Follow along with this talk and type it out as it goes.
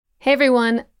Hey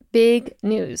everyone, big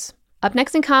news. Up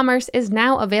Next in Commerce is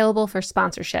now available for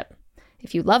sponsorship.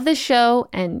 If you love this show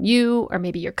and you, or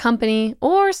maybe your company,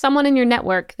 or someone in your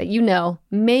network that you know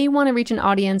may want to reach an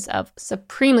audience of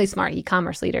supremely smart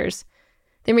e-commerce leaders,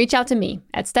 then reach out to me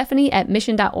at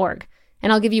Stephanie@mission.org,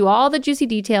 and I'll give you all the juicy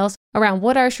details around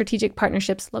what our strategic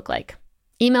partnerships look like.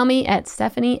 Email me at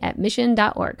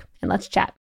Stephanie@mission.org, and let's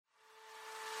chat.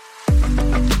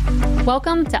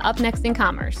 Welcome to Up Next in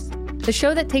Commerce, the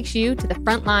show that takes you to the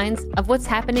front lines of what's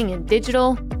happening in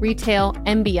digital, retail,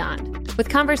 and beyond, with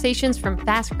conversations from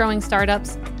fast-growing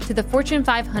startups to the Fortune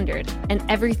 500 and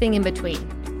everything in between.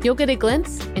 You'll get a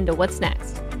glimpse into what's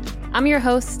next. I'm your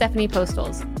host, Stephanie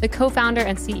Postles, the co-founder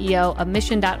and CEO of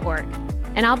Mission.org,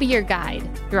 and I'll be your guide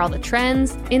through all the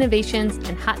trends, innovations,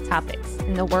 and hot topics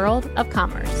in the world of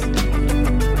commerce.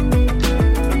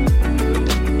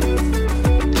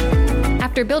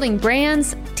 After building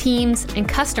brands, teams, and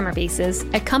customer bases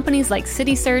at companies like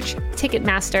CitySearch,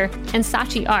 Ticketmaster, and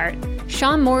Saatchi Art,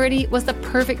 Sean Mority was the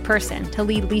perfect person to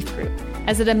lead Leaf Group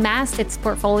as it amassed its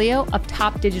portfolio of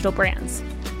top digital brands.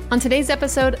 On today's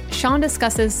episode, Sean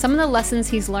discusses some of the lessons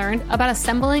he's learned about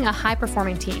assembling a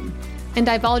high-performing team and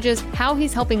divulges how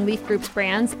he's helping Leaf Group's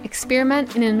brands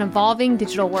experiment in an evolving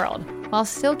digital world while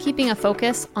still keeping a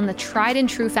focus on the tried and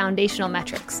true foundational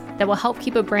metrics that will help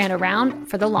keep a brand around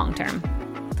for the long term.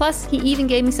 Plus, he even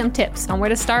gave me some tips on where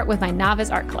to start with my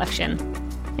novice art collection.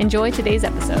 Enjoy today's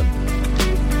episode.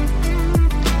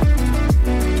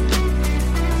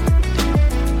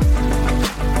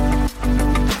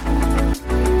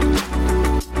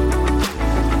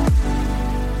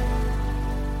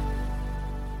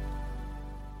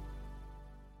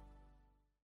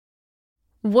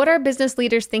 What are business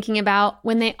leaders thinking about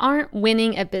when they aren't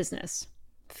winning at business?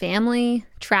 Family,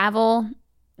 travel,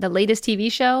 the latest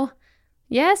TV show?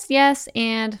 Yes,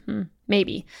 and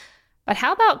maybe. But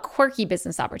how about quirky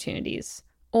business opportunities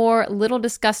or little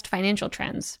discussed financial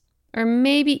trends, or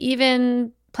maybe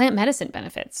even plant medicine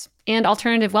benefits and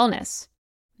alternative wellness?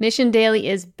 Mission Daily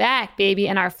is back, baby,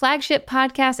 and our flagship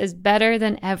podcast is better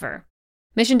than ever.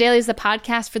 Mission Daily is the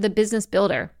podcast for the business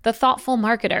builder, the thoughtful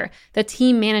marketer, the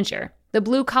team manager, the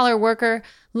blue-collar worker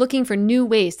looking for new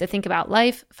ways to think about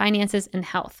life, finances, and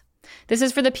health. This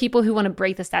is for the people who want to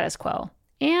break the status quo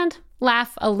and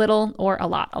laugh a little or a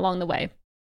lot along the way.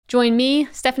 Join me,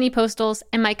 Stephanie Postles,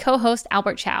 and my co-host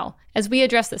Albert Chow as we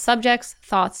address the subjects,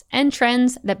 thoughts, and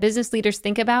trends that business leaders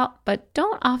think about but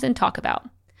don't often talk about.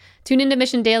 Tune into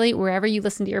Mission Daily wherever you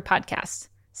listen to your podcasts.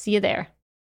 See you there.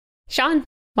 Sean,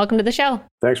 welcome to the show.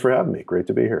 Thanks for having me. Great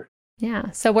to be here.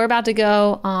 Yeah, so we're about to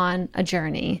go on a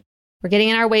journey. We're getting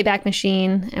in our Wayback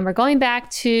Machine, and we're going back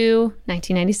to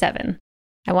 1997.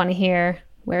 I want to hear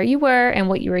where you were and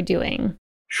what you were doing.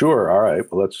 Sure. All right.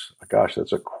 Well,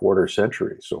 that's a quarter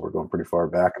century. So we're going pretty far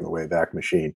back in the Wayback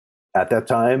Machine. At that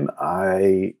time,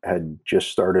 I had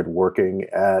just started working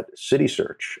at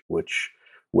CitySearch, which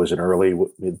was an early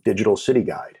digital city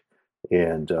guide.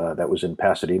 And that was in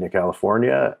Pasadena,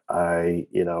 California. I,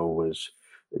 was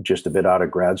just a bit out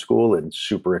of grad school and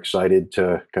super excited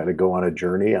to kind of go on a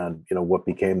journey on, what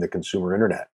became the consumer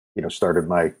internet. Started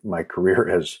my career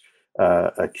as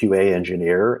a QA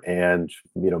engineer and,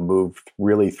 moved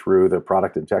really through the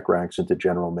product and tech ranks into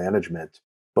general management,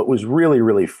 but was really,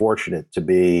 really fortunate to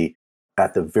be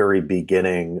at the very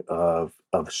beginning of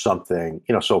something,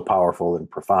 so powerful and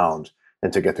profound,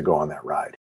 and to get to go on that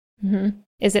ride. Mm-hmm.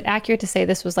 Is it accurate to say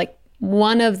this was like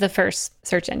one of the first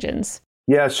search engines?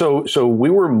 Yeah. So we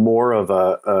were more of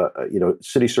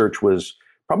CitySearch was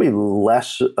probably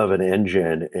less of an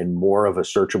engine and more of a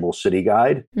searchable city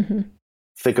guide. Mm-hmm.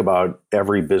 Think about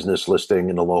every business listing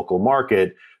in the local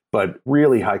market, but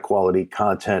really high quality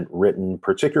content written,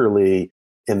 particularly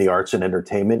in the arts and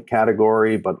entertainment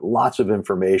category, but lots of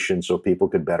information so people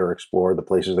could better explore the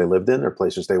places they lived in or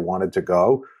places they wanted to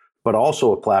go, but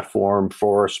also a platform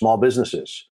for small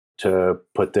businesses to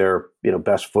put their,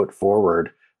 best foot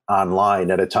forward online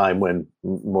at a time when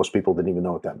most people didn't even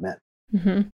know what that meant.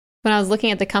 Mm-hmm. When I was looking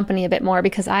at the company a bit more,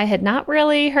 because I had not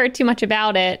really heard too much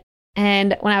about it,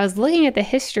 and when I was looking at the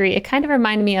history, it kind of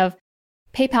reminded me of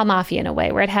PayPal Mafia in a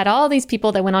way, where it had all these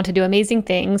people that went on to do amazing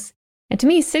things. And to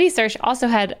me, CitySearch also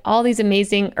had all these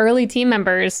amazing early team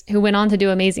members who went on to do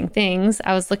amazing things.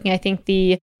 I was looking, I think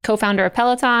the co-founder of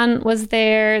Peloton was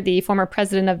there, the former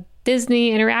president of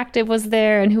Disney Interactive was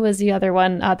there, and who was the other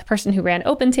one? The person who ran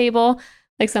OpenTable,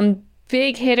 like some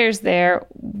big hitters there.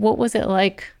 What was it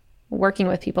like working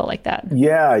with people like that?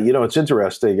 Yeah, it's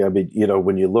interesting. I mean,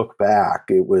 when you look back,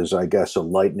 it was, I guess, a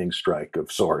lightning strike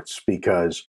of sorts,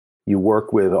 because You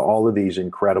work with all of these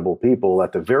incredible people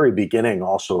at the very beginning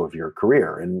also of your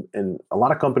career. And a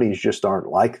lot of companies just aren't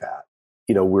like that.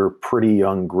 We're a pretty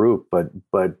young group, but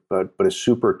a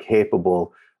super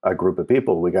capable group of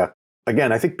people. We got,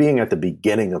 again, I think being at the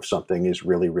beginning of something is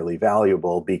really, really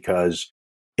valuable because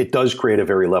it does create a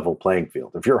very level playing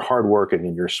field. If you're hardworking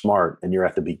and you're smart and you're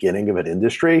at the beginning of an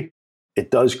industry,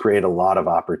 it does create a lot of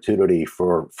opportunity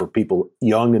for people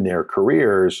young in their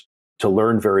careers to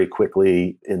learn very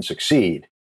quickly and succeed.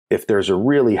 If there's a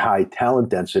really high talent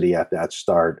density at that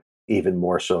start, even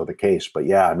more so the case. But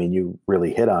yeah, I mean, you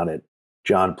really hit on it.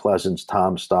 John Pleasance,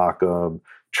 Tom Stockham,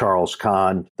 Charles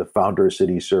Kahn, the founder of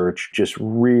City Search, just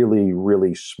really,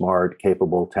 really smart,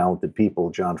 capable, talented people.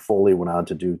 John Foley went on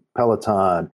to do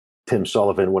Peloton. Tim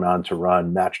Sullivan went on to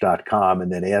run Match.com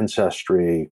and then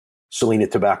Ancestry. Selena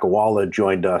Tabakawala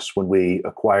joined us when we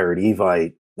acquired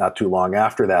Evite not too long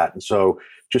after that. And so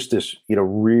just this,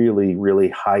 really, really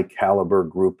high caliber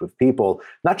group of people,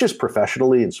 not just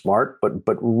professionally and smart,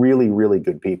 but really, really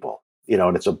good people,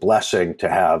 and it's a blessing to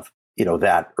have,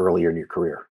 that earlier in your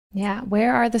career. Yeah.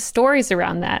 Where are the stories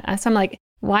around that? So I'm like,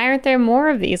 why aren't there more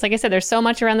of these? Like I said, there's so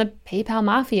much around the PayPal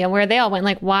mafia where they all went,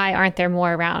 like, why aren't there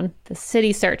more around the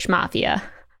City Search mafia?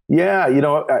 Yeah,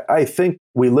 I think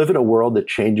we live in a world that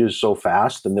changes so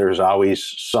fast and there's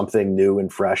always something new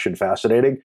and fresh and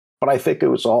fascinating. But I think it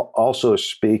was also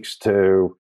speaks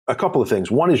to a couple of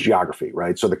things. One is geography,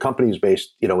 right? So the company is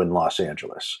based, in Los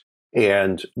Angeles.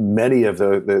 And many of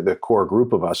the core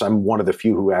group of us, I'm one of the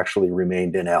few who actually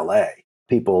remained in LA.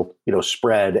 People,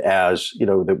 spread as,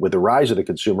 with the rise of the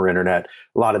consumer internet,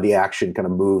 a lot of the action kind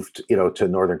of moved, to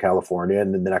Northern California.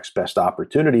 And then the next best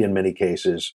opportunity in many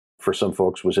cases for some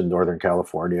folks was in Northern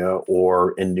California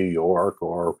or in New York,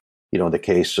 or, in the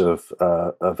case of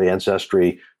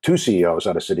Ancestry, two CEOs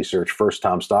out of City Search, first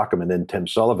Tom Stockham and then Tim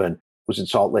Sullivan, was in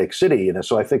Salt Lake City. And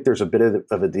so I think there's a bit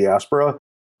of a diaspora,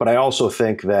 but I also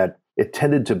think that it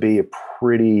tended to be a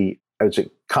pretty, I would say,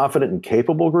 confident and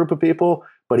capable group of people,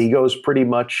 but egos pretty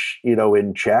much,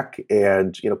 in check,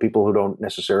 and, people who don't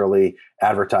necessarily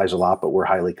advertise a lot, but were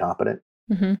highly competent.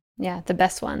 Mm-hmm. Yeah, the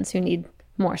best ones who need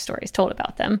more stories told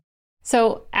about them.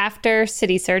 So after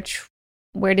City Search,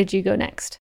 where did you go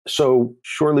next? So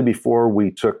shortly before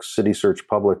we took City Search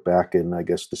public back in, I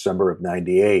guess, December of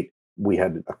 98, we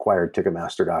had acquired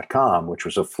Ticketmaster.com, which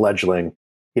was a fledgling,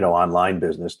 online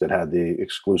business that had the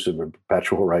exclusive and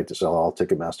perpetual right to sell all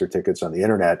Ticketmaster tickets on the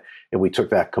internet. And we took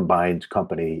that combined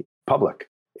company public.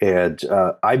 And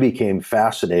I became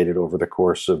fascinated over the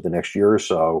course of the next year or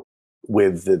so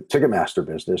with the Ticketmaster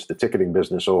business, the ticketing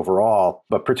business overall,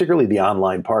 but particularly the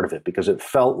online part of it, because it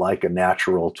felt like a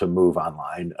natural to move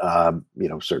online.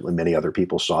 Certainly many other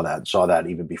people saw that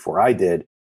even before I did.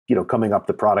 Coming up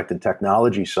the product and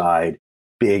technology side,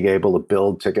 being able to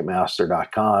build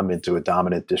Ticketmaster.com into a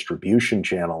dominant distribution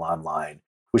channel online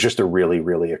was just a really,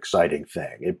 really exciting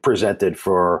thing. It presented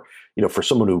for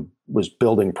someone who was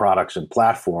building products and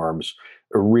platforms,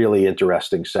 a really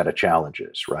interesting set of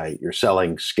challenges, right? You're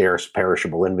selling scarce,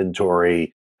 perishable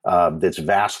inventory that's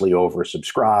vastly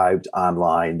oversubscribed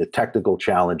online. The technical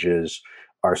challenges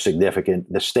are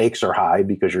significant. The stakes are high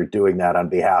because you're doing that on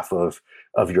behalf of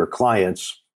your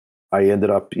clients. I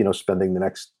ended up, spending the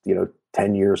next,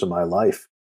 10 years of my life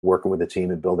working with a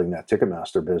team and building that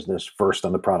Ticketmaster business, first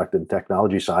on the product and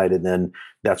technology side. And then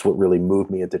that's what really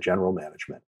moved me into general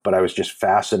management. But I was just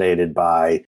fascinated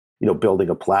by, building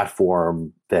a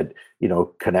platform that,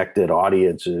 connected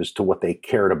audiences to what they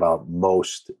cared about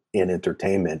most in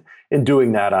entertainment, and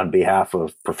doing that on behalf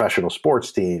of professional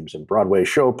sports teams and Broadway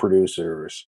show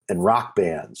producers and rock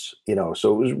bands,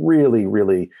 so it was really,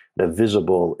 really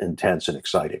visible, intense, and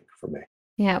exciting for me.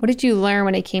 Yeah. What did you learn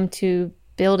when it came to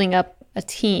building up a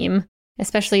team,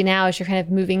 especially now as you're kind of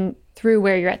moving through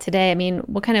where you're at today? I mean,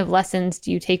 what kind of lessons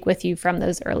do you take with you from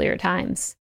those earlier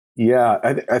times? Yeah,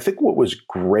 I think what was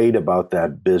great about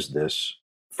that business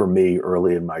for me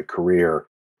early in my career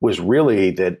was really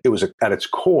that it was at its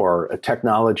core a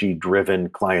technology-driven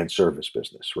client service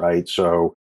business, right?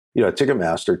 So, at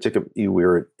Ticketmaster, we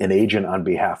were an agent on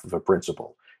behalf of a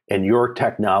principal, and your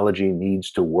technology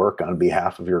needs to work on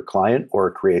behalf of your client or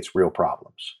it creates real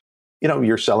problems.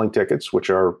 You're selling tickets, which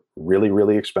are really,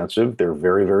 really expensive. They're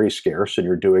very, very scarce, and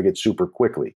you're doing it super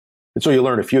quickly. And so you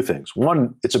learn a few things.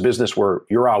 One, it's a business where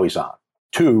you're always on.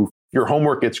 Two, your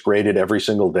homework gets graded every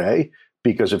single day,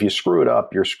 because if you screw it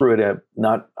up, you're screwing it up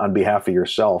not on behalf of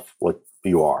yourself, what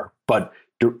you are, but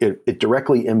it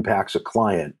directly impacts a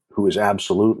client who is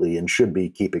absolutely and should be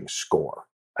keeping score.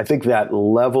 I think that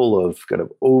level of kind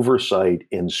of oversight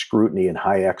and scrutiny and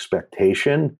high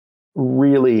expectation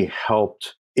really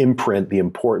helped imprint the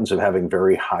importance of having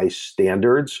very high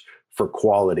standards for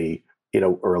quality,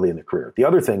 early in the career. The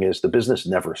other thing is the business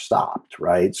never stopped,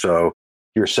 right? So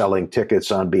you're selling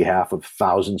tickets on behalf of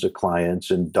thousands of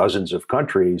clients in dozens of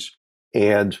countries,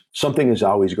 and something is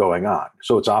always going on.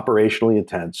 So it's operationally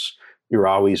intense. You're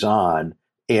always on,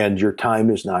 and your time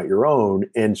is not your own.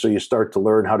 And so you start to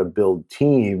learn how to build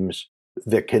teams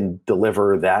that can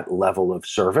deliver that level of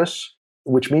service,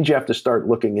 which means you have to start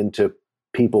looking into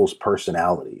people's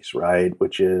personalities, right?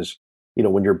 Which is,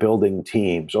 when you're building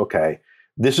teams, okay,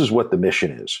 this is what the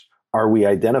mission is. Are we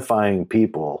identifying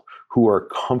people who are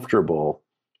comfortable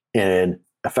in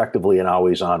effectively an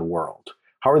always on world?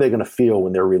 How are they going to feel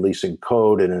when they're releasing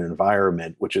code in an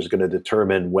environment which is going to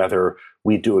determine whether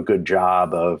we do a good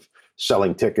job of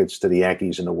selling tickets to the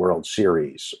Yankees in the World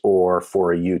Series or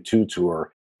for a U2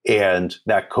 tour, and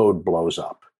that code blows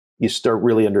up? You start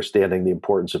really understanding the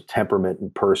importance of temperament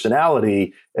and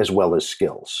personality as well as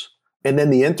skills. And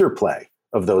then the interplay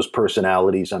of those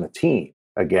personalities on a team,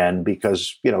 again,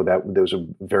 because that there's a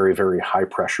very, very high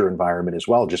pressure environment as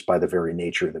well, just by the very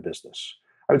nature of the business.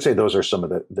 I would say those are some of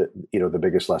the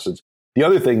biggest lessons. The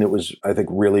other thing that was, I think,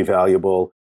 really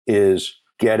valuable is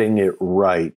getting it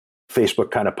right. Facebook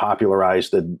kind of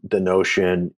popularized the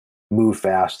notion, move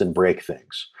fast and break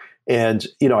things. And,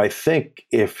 I think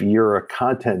if you're a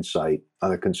content site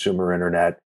on the consumer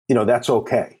internet, that's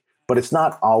okay, but it's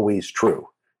not always true.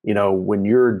 When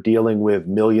you're dealing with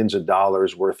millions of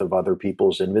dollars worth of other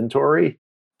people's inventory,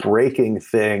 breaking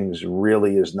things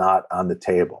really is not on the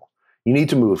table. You need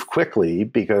to move quickly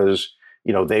because,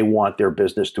 they want their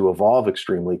business to evolve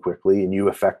extremely quickly, and you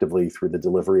effectively, through the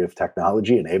delivery of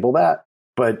technology, enable that.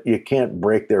 But you can't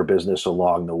break their business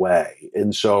along the way.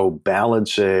 And so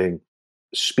balancing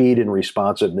speed and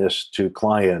responsiveness to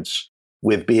clients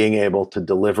with being able to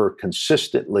deliver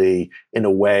consistently in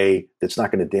a way that's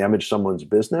not going to damage someone's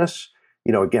business,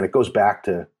 again, it goes back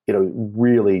to,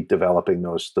 really developing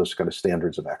those kind of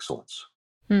standards of excellence.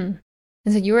 And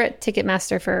so you were at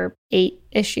Ticketmaster for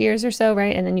 8-ish years or so,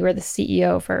 right? And then you were the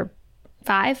CEO for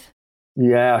 5?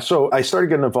 Yeah. So I started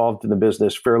getting involved in the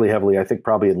business fairly heavily, I think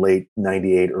probably in late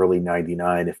 98, early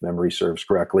 99, if memory serves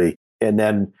correctly. And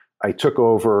then I took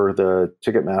over the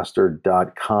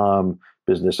Ticketmaster.com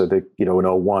business, I think, in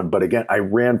 01. But again, I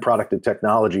ran product and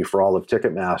technology for all of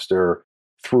Ticketmaster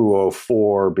through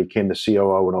 04, became the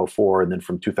COO in 04, and then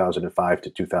from 2005 to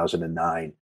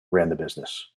 2009, ran the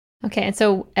business. Okay. And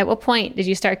so at what point did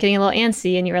you start getting a little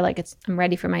antsy and you were like, I'm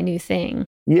ready for my new thing?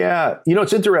 Yeah.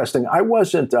 It's interesting. I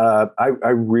wasn't, I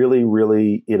really,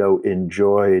 really,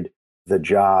 enjoyed the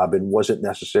job and wasn't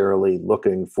necessarily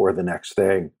looking for the next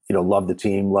thing. Loved the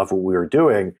team, loved what we were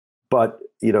doing. But,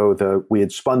 we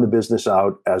had spun the business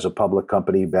out as a public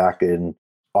company back in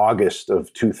August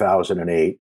of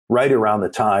 2008, right around the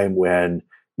time when,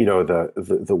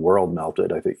 the world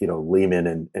melted. I think,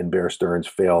 Lehman and Bear Stearns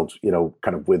failed,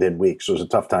 kind of within weeks. So it was a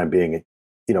tough time being,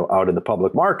 out in the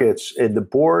public markets. And the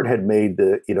board had made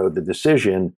the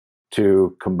decision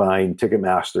to combine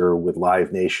Ticketmaster with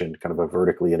Live Nation, kind of a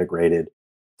vertically integrated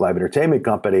live entertainment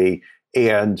company,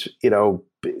 and,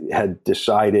 had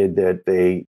decided that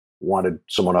they wanted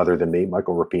someone other than me,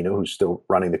 Michael Rapino, who's still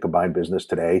running the combined business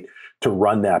today, to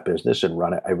run that business and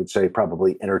run it, I would say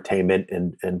probably entertainment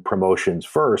and promotions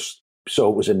first. So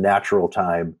it was a natural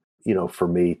time, for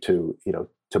me to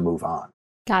move on.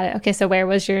 Got it. Okay. So where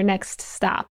was your next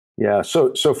stop? Yeah.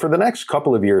 So for the next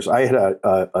couple of years, I had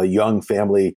a young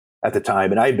family at the time,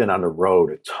 and I had been on the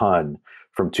road a ton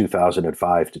from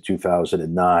 2005 to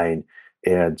 2009.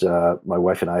 And my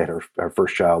wife and I had our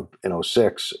first child in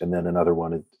 06, and then another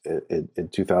one in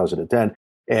 2010.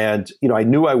 And, I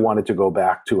knew I wanted to go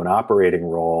back to an operating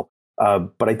role,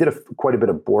 but I did quite a bit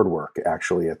of board work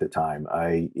actually at the time.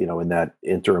 In that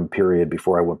interim period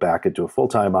before I went back into a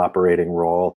full-time operating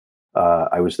role,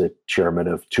 I was the chairman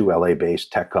of 2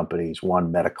 LA-based tech companies,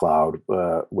 one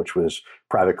MetaCloud, which was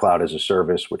private cloud as a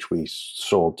service, which we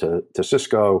sold to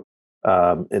Cisco.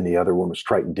 And the other one was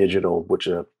Triton Digital, which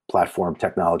is a platform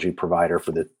technology provider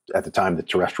for at the time, the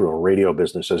terrestrial radio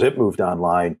business as it moved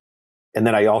online. And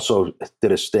then I also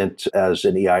did a stint as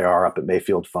an EIR up at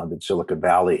Mayfield Fund in Silicon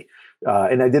Valley.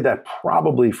 And I did that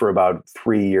probably for about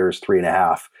 3 years,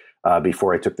 3.5,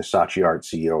 before I took the Saatchi Art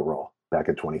CEO role back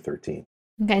in 2013.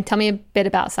 Okay. Tell me a bit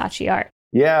about Saatchi Art.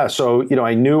 Yeah. So,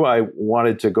 I knew I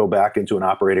wanted to go back into an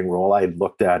operating role. I had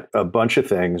looked at a bunch of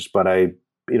things, but I,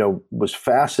 was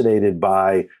fascinated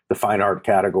by the fine art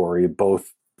category,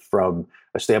 both from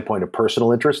a standpoint of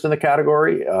personal interest in the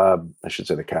category. I should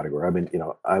say the category. I mean,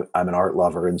 I'm an art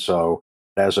lover. And so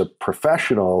as a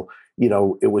professional,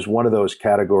 it was one of those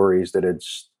categories that had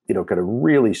kind of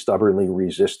really stubbornly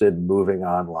resisted moving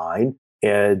online.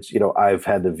 And, I've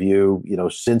had the view,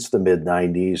 since the mid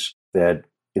 90s that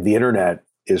the internet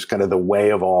is kind of the way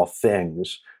of all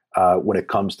things when it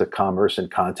comes to commerce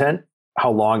and content.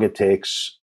 How long it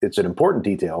takes, it's an important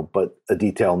detail, but a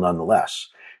detail nonetheless.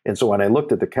 And so when I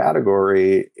looked at the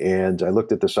category and I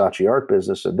looked at the Saatchi art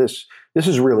business, and this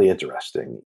is really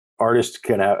interesting. Artists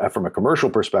can have, from a commercial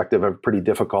perspective, have a pretty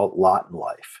difficult lot in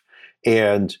life.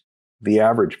 And the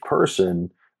average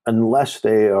person, unless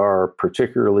they are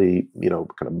particularly, kind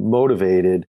of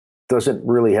motivated, doesn't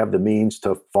really have the means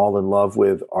to fall in love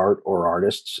with art or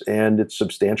artists. And it's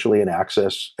substantially an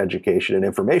access, education, and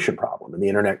information problem. And the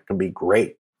internet can be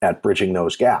great at bridging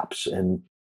those gaps. And,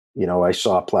 I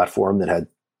saw a platform that had,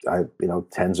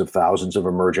 tens of thousands of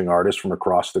emerging artists from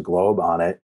across the globe on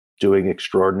it doing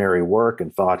extraordinary work,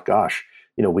 and thought, gosh,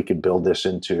 we could build this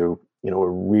into, a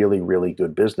really, really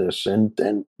good business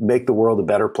and make the world a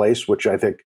better place, which I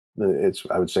think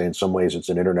I would say in some ways it's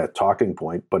an internet talking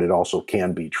point, but it also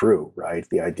can be true, right?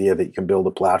 The idea that you can build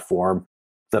a platform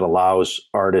that allows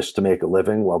artists to make a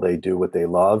living while they do what they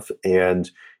love, and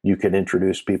you can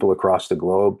introduce people across the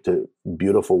globe to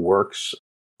beautiful works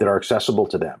that are accessible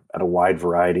to them at a wide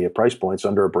variety of price points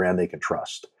under a brand they can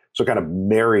trust. So kind of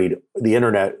married the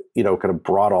internet, kind of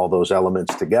brought all those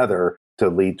elements together to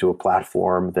lead to a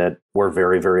platform that we're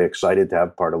very, very excited to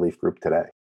have part of Leaf Group today.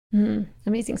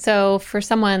 Amazing. So for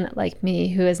someone like me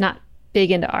who is not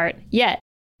big into art yet,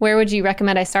 where would you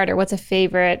recommend I start, or what's a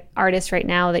favorite artist right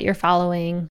now that you're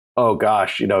following? Oh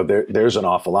gosh, there's an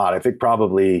awful lot. I think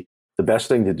probably the best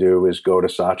thing to do is go to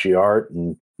Saatchi Art,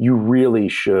 and you really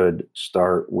should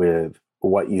start with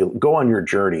go on your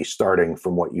journey, starting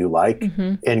from what you like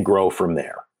and grow from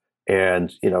there.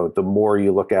 And, the more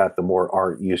you look at, the more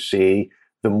art you see,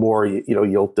 the more,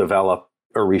 you'll develop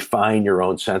or refine your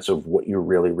own sense of what you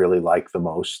really, really like the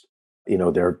most.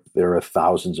 There are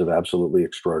thousands of absolutely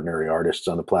extraordinary artists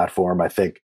on the platform. I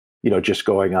think, just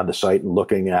going on the site and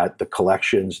looking at the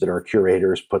collections that our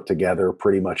curators put together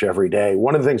pretty much every day.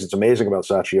 One of the things that's amazing about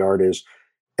Saatchi Art is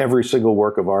every single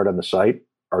work of art on the site,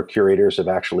 our curators have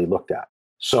actually looked at.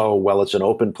 So while it's an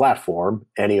open platform,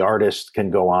 any artist can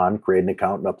go on, create an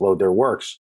account, and upload their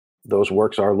works. Those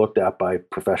works are looked at by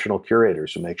professional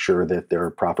curators to make sure that they're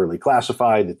properly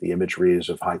classified, that the imagery is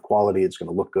of high quality, it's going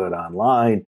to look good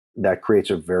online. That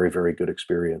creates a very, very good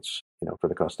experience, for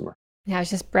the customer. Yeah, I was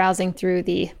just browsing through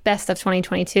the best of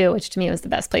 2022, which to me was the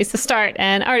best place to start.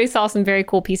 And I already saw some very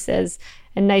cool pieces,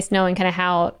 and nice knowing kind of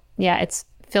how, it's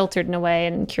filtered in a way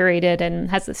and curated and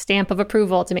has the stamp of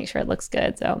approval to make sure it looks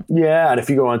good. So yeah, and if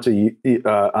you go onto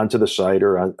the site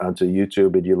or onto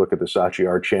YouTube and you look at the Saatchi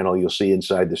Art channel, you'll see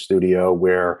inside the studio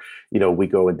where we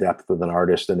go in depth with an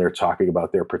artist and they're talking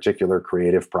about their particular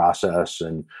creative process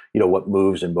and what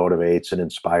moves and motivates and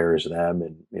inspires them,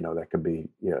 and that can be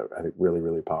I think really,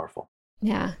 really powerful.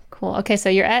 Yeah, cool. Okay, so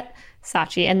you're at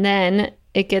Saatchi, and then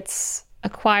it gets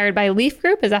acquired by Leaf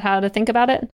Group. Is that how to think about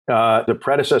it? The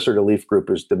predecessor to Leaf Group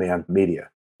is Demand Media.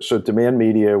 So Demand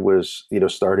Media was,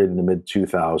 started in the mid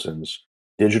 2000s,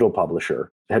 digital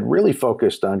publisher, had really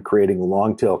focused on creating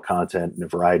long tail content in a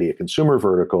variety of consumer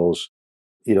verticals.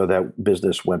 That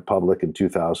business went public in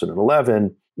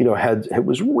 2011. It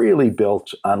was really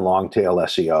built on long tail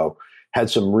SEO. Had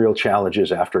some real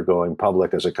challenges after going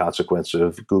public as a consequence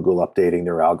of Google updating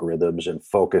their algorithms and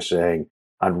focusing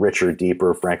on richer,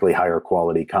 deeper, frankly, higher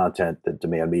quality content that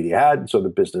Demand Media had. So the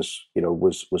business,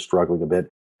 was struggling a bit.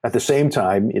 At the same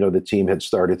time, the team had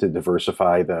started to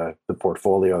diversify the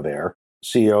portfolio there.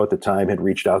 CEO at the time had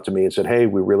reached out to me and said, "Hey,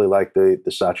 we really like the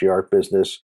Saatchi Art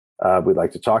business. We'd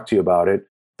like to talk to you about it."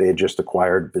 They had just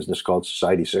acquired a business called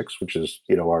Society6, which is,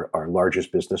 our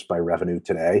largest business by revenue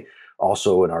today.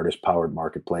 Also an artist-powered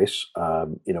marketplace,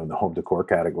 in the home decor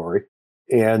category.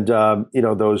 And,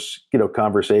 those,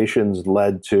 conversations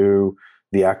led to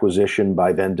the acquisition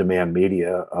by then Demand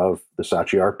Media of the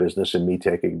Saatchi Art business and me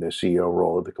taking the CEO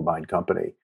role of the combined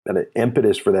company. And the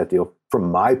impetus for that deal,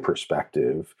 from my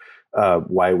perspective,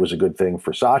 why it was a good thing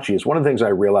for Saatchi is one of the things I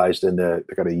realized in the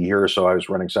kind of year or so I was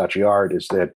running Saatchi Art is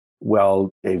that,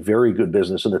 a very good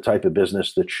business and the type of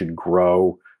business that should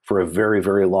grow for a very,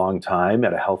 very long time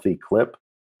at a healthy clip,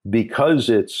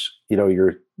 because it's,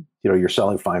 you're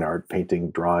selling fine art, painting,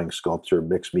 drawing, sculpture,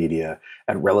 mixed media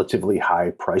at relatively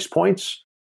high price points.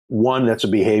 One, that's a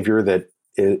behavior that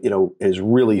is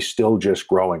really still just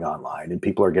growing online and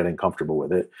people are getting comfortable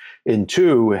with it. And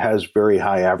two, it has very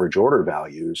high average order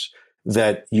values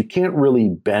that you can't really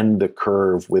bend the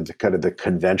curve with kind of the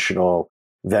conventional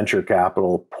venture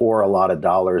capital, pour a lot of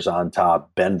dollars on top,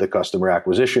 bend the customer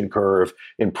acquisition curve,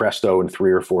 and presto, in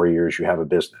 3 or 4 years, you have a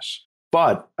business.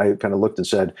 But I kind of looked and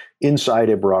said, inside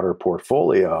a broader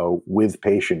portfolio with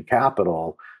patient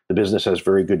capital, the business has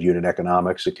very good unit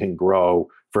economics. It can grow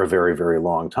for a very, very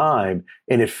long time,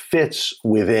 and it fits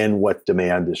within what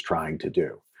demand is trying to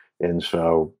do. And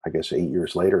so I guess 8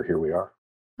 years later, here we are.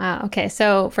 Okay.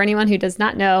 So for anyone who does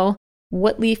not know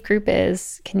what Leaf Group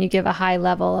is, can you give a high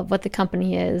level of what the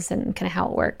company is and kind of how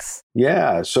it works?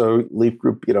 Yeah. So Leaf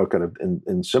Group, kind of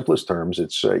in simplest terms,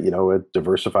 it's, a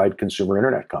diversified consumer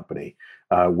internet company.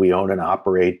 We own and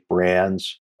operate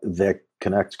brands that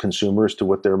connect consumers to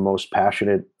what they're most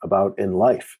passionate about in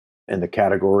life. And the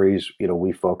categories,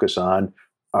 we focus on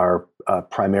are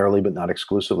primarily, but not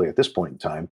exclusively at this point in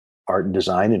time, art and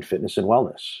design and fitness and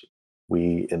wellness.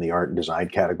 We, in the art and design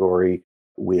category,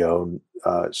 we own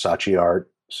Saatchi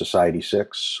Art,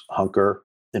 Society6, Hunker.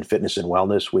 In fitness and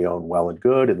wellness, we own Well and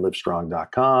Good and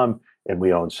Livestrong.com, and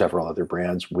we own several other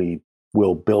brands. We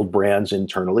will build brands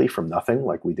internally from nothing,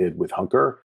 like we did with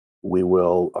Hunker. We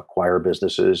will acquire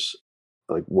businesses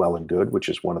like Well and Good, which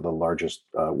is one of the largest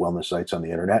wellness sites on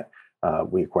the internet.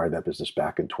 We acquired that business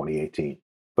back in 2018.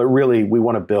 But really, we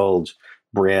want to build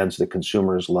brands that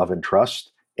consumers love and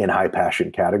trust in high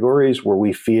passion categories where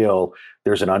we feel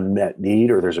there's an unmet need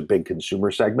or there's a big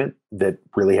consumer segment that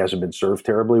really hasn't been served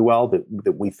terribly well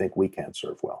that we think we can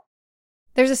serve well.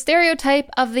 There's a stereotype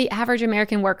of the average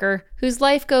American worker whose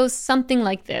life goes something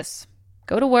like this: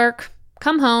 go to work,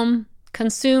 come home,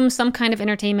 consume some kind of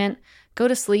entertainment, go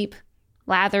to sleep,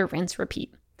 lather, rinse,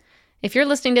 repeat. If you're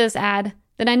listening to this ad,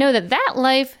 then I know that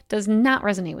life does not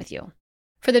resonate with you.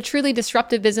 For the truly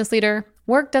disruptive business leader,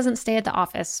 work doesn't stay at the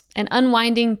office, and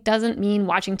unwinding doesn't mean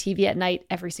watching TV at night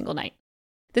every single night.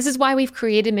 This is why we've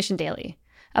created Mission Daily,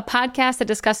 a podcast that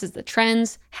discusses the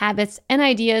trends, habits, and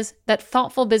ideas that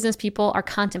thoughtful business people are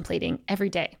contemplating every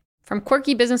day. From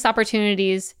quirky business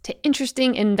opportunities to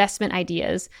interesting investment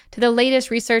ideas to the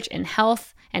latest research in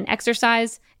health and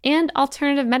exercise and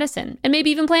alternative medicine, and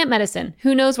maybe even plant medicine.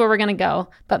 Who knows where we're going to go,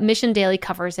 but Mission Daily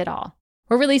covers it all.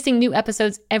 We're releasing new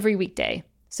episodes every weekday.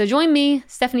 So join me,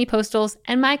 Stephanie Postles,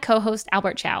 and my co-host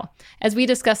Albert Chow as we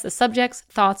discuss the subjects,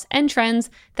 thoughts, and trends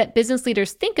that business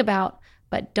leaders think about,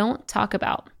 but don't talk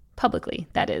about publicly,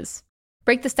 that is.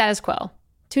 Break the status quo.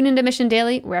 Tune into Mission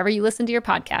Daily wherever you listen to your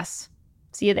podcasts.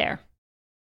 See you there.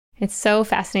 It's so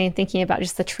fascinating thinking about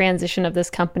just the transition of this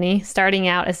company, starting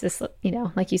out as this,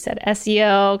 like you said,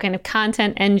 SEO kind of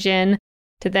content engine,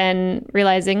 to then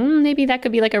realizing maybe that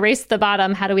could be like a race to the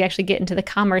bottom. How do we actually get into the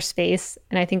commerce space?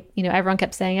 And I think, everyone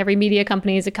kept saying every media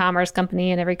company is a commerce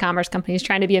company and every commerce company is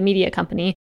trying to be a media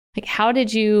company. Like, how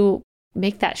did you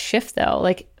make that shift though?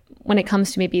 Like when it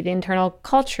comes to maybe the internal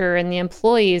culture and the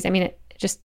employees, I mean,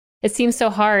 it seems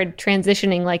so hard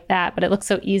transitioning like that, but it looks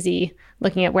so easy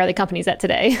looking at where the company's at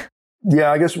today.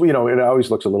 Yeah, I guess, it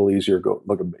always looks a little easier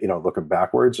looking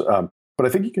backwards. But I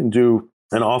think you can do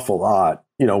an awful lot,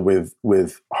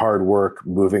 with hard work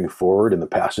moving forward in the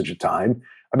passage of time.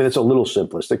 I mean, it's a little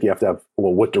simplistic. You have to have,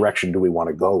 what direction do we want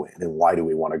to go in and why do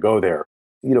we want to go there?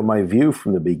 My view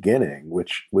from the beginning,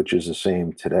 which is the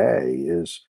same today,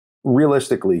 is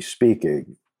realistically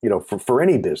speaking, for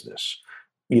any business,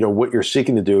 what you're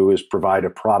seeking to do is provide a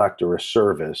product or a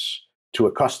service to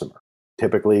a customer,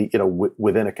 typically,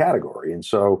 within a category. And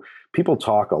so people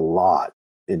talk a lot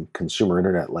in consumer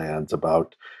internet lands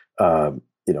about,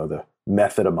 the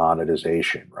method of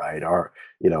monetization, right?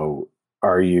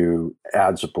 Are you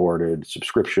ad supported,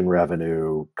 subscription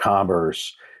revenue,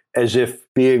 commerce, as if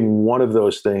being one of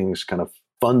those things kind of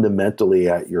fundamentally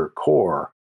at your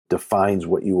core defines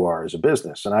what you are as a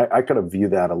business. And I kind of view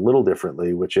that a little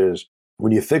differently, which is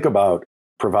when you think about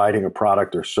providing a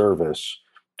product or service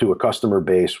to a customer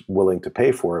base willing to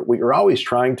pay for it, what you're always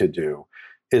trying to do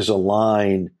is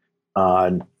align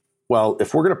on, well,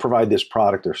 if we're going to provide this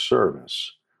product or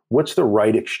service, what's the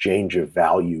right exchange of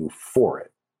value for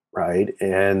it, right?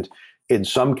 And in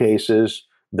some cases,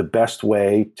 the best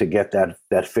way to get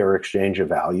that fair exchange of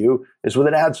value is with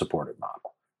an ad-supported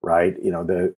model, right?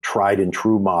 The tried and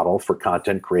true model for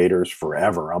content creators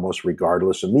forever, almost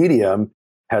regardless of medium,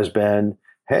 has been,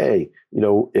 hey,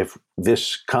 if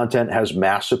this content has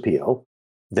mass appeal,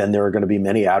 then there are going to be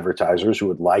many advertisers who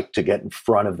would like to get in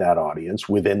front of that audience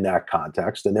within that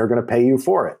context, and they're going to pay you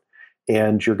for it.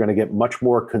 And you're going to get much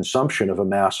more consumption of a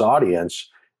mass audience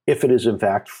if it is in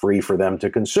fact free for them to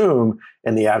consume,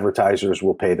 and the advertisers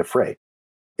will pay the freight.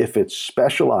 If it's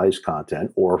specialized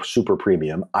content or super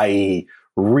premium, i.e.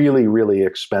 really, really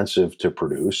expensive to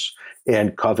produce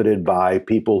and coveted by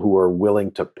people who are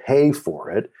willing to pay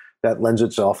for it, that lends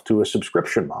itself to a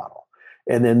subscription model.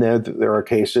 And then there are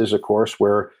cases, of course,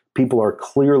 where people are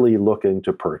clearly looking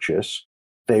to purchase.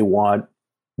 They want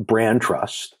brand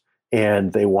trust.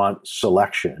 and they want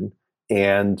selection,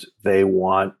 and they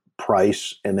want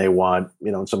price, and they want,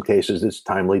 in some cases it's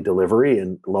timely delivery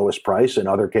and lowest price. In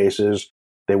other cases,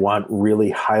 they want really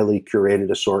highly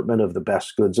curated assortment of the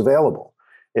best goods available.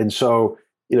 And so,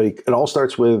 it all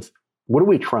starts with, what are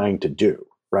we trying to do,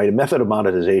 right? A method of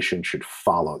monetization should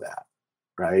follow that,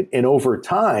 right? And over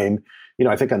time,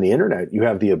 I think on the internet, you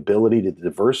have the ability to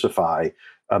diversify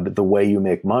the way you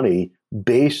make money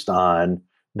based on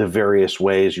the various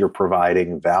ways you're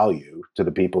providing value to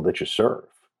the people that you serve.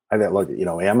 I think, look,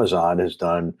 Amazon has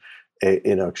done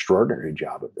an extraordinary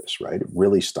job of this, right? It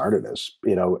really started as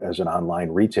an online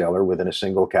retailer within a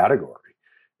single category.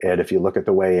 And if you look at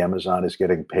the way Amazon is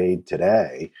getting paid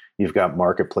today, you've got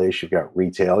marketplace, you've got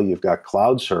retail, you've got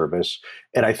cloud service.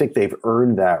 And I think they've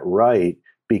earned that right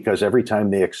because every time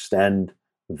they extend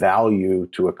value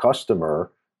to a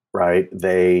customer, right,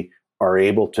 they are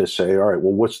able to say, all right,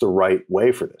 well, what's the right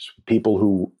way for this? People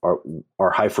who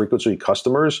are high frequency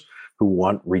customers who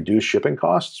want reduced shipping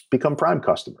costs become Prime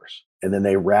customers. And then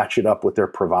they ratchet up what they're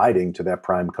providing to that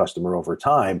Prime customer over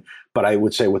time. But I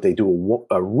would say what they do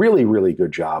a really, really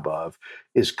good job of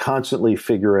is constantly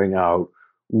figuring out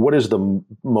what is the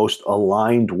most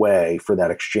aligned way for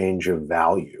that exchange of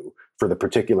value for the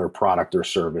particular product or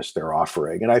service they're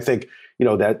offering. And I think,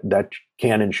 that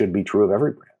can and should be true of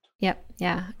every brand. Yep.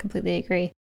 Yeah, completely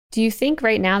agree. Do you think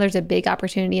right now there's a big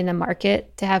opportunity in the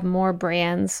market to have more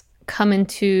brands come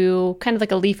into kind of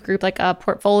like a Leaf Group, like a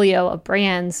portfolio of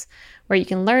brands where you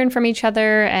can learn from each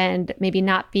other and maybe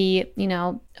not be,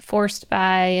 forced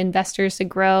by investors to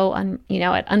grow on,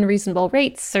 at unreasonable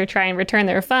rates or try and return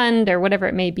their fund or whatever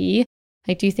it may be?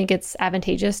 Like, do you think it's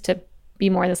advantageous to be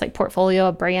more this like portfolio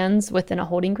of brands within a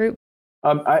holding group?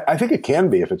 I think it can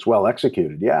be if it's well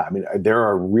executed. Yeah. I mean, there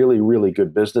are really, really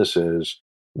good businesses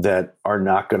that are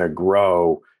not going to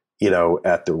grow,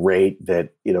 at the rate that,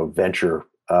 venture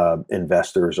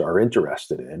investors are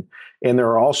interested in. And there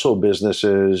are also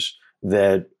businesses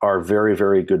that are very,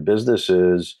 very good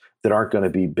businesses that aren't going to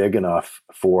be big enough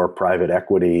for private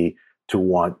equity to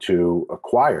want to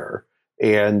acquire.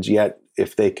 And yet,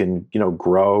 if they can,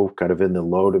 grow kind of in the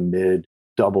low to mid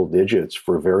double digits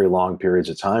for very long periods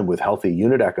of time with healthy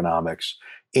unit economics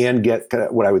and get kind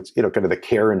of what I would, kind of the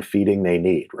care and feeding they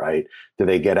need, right? Do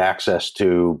they get access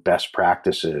to best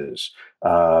practices?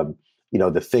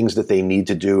 The things that they need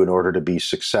to do in order to be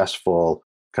successful,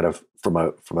 kind of from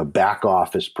a back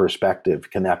office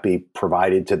perspective, can that be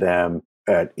provided to them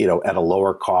at a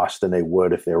lower cost than they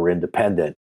would if they were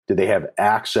independent? Do they have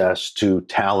access to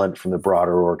talent from the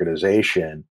broader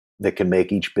organization that can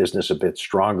make each business a bit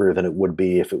stronger than it would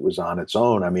be if it was on its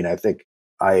own? I mean, I think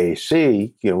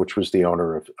IAC, which was the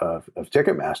owner of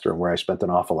Ticketmaster and where I spent an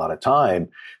awful lot of time,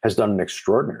 has done an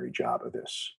extraordinary job of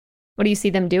this. What do you see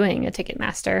them doing at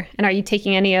Ticketmaster? And are you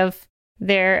taking any of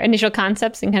their initial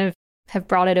concepts and kind of have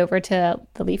brought it over to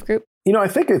the Leaf Group? I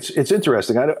think it's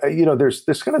interesting.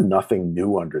 There's kind of nothing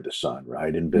new under the sun,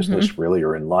 right? In business, really,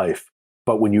 or in life.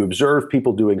 But when you observe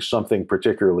people doing something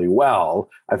particularly well,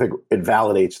 I think it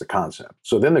validates the concept.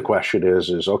 So then the question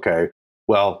is okay,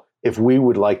 well, if we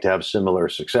would like to have similar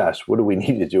success, what do we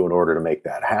need to do in order to make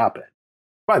that happen?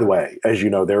 By the way, as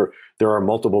you know, there are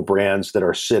multiple brands that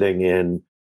are sitting in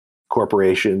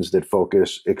corporations that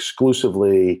focus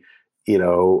exclusively,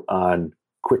 on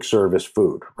quick service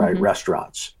food, right?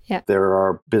 Restaurants. Yeah. There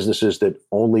are businesses that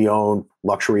only own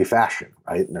luxury fashion,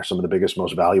 right? And they're some of the biggest,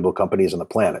 most valuable companies on the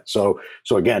planet. So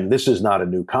again, this is not a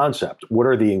new concept. What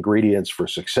are the ingredients for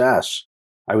success?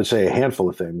 I would say a handful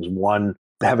of things. One,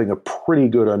 having a pretty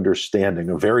good understanding,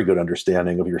 a very good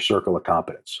understanding of your circle of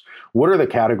competence. What are the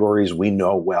categories we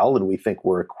know well and we think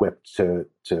we're equipped to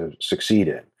succeed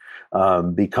in?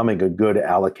 Becoming a good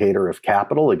allocator of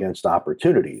capital against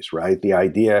opportunities, right? The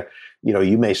idea,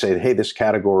 you may say, hey, this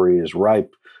category is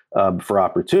ripe for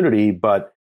opportunity,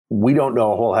 but we don't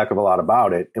know a whole heck of a lot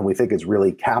about it, and we think it's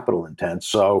really capital intense,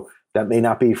 so that may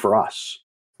not be for us.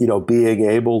 Being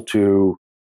able to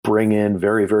bring in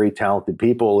very, very talented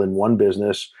people in one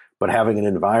business, but having an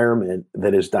environment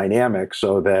that is dynamic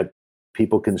so that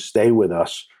people can stay with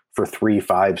us for 3,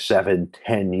 5, 7,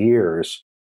 10 years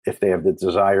if they have the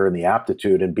desire and the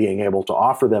aptitude, and being able to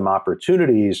offer them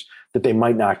opportunities that they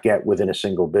might not get within a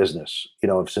single business,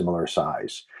 of similar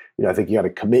size. I think you got to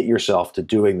commit yourself to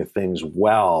doing the things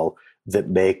well that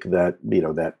make that,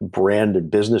 that brand and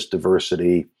business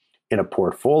diversity in a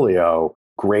portfolio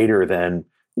greater than,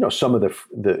 some of the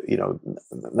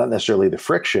not necessarily the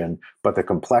friction, but the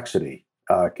complexity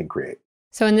can create.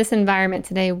 So in this environment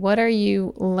today, what are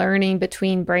you learning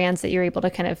between brands that you're able to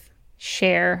kind of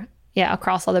share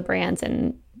across all the brands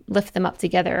and lift them up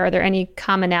together? Are there any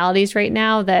commonalities right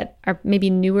now that are maybe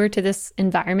newer to this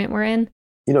environment we're in?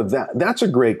 That's a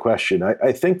great question.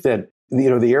 I think that,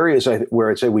 the areas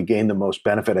where I'd say we gain the most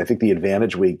benefit, I think the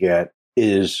advantage we get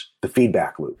is the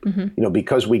feedback loop.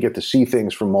 Because we get to see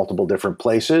things from multiple different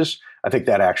places, I think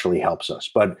that actually helps us.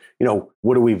 But,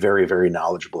 what are we very, very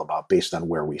knowledgeable about based on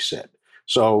where we sit?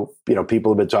 So,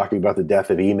 people have been talking about the death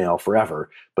of email forever,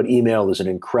 but email is an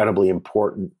incredibly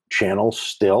important channel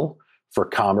still for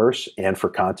commerce and for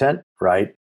content,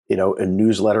 right? A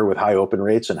newsletter with high open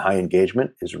rates and high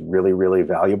engagement is really, really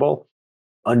valuable.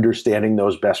 Understanding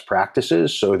those best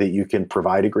practices so that you can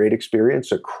provide a great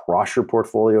experience across your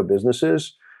portfolio of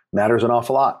businesses matters an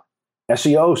awful lot.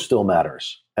 SEO still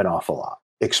matters an awful lot.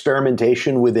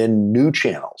 Experimentation within new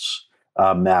channels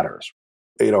matters.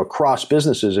 Across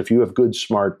businesses, if you have good,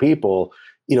 smart people,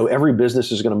 every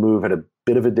business is going to move at a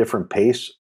bit of a different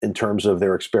pace in terms of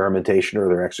their experimentation or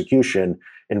their execution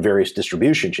in various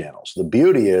distribution channels. The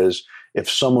beauty is if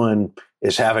someone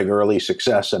is having early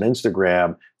success on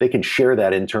Instagram, they can share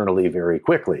that internally very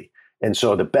quickly. And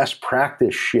so the best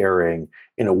practice sharing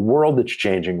in a world that's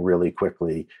changing really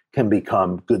quickly can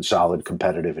become good, solid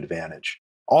competitive advantage.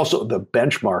 Also, the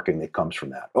benchmarking that comes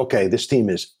from that. Okay, this team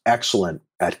is excellent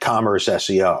at commerce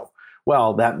SEO.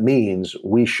 Well, that means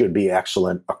we should be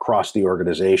excellent across the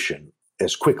organization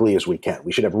as quickly as we can.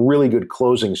 We should have really good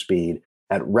closing speed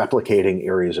at replicating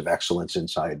areas of excellence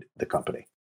inside the company.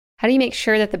 How do you make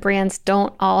sure that the brands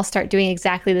don't all start doing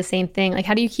exactly the same thing? Like,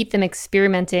 how do you keep them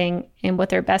experimenting in what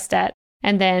they're best at?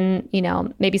 And then,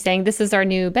 maybe saying this is our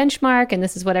new benchmark and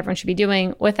this is what everyone should be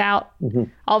doing without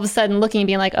all of a sudden looking and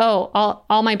being like, oh,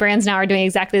 all my brands now are doing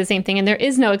exactly the same thing. And there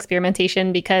is no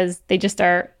experimentation because they just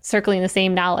are circling the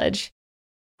same knowledge.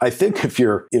 I think if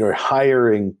you're,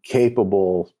 hiring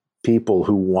capable people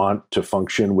who want to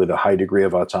function with a high degree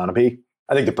of autonomy,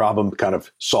 I think the problem kind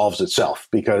of solves itself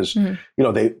because,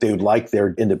 they would like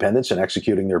their independence in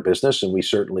executing their business. And we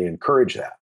certainly encourage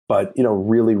that. But,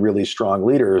 really, really strong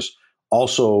leaders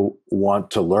also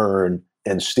want to learn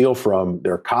and steal from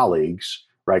their colleagues,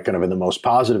 right? Kind of in the most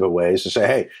positive of ways to say,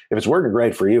 hey, if it's working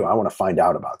great for you, I want to find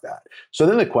out about that. So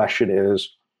then the question is,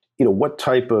 what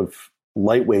type of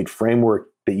lightweight framework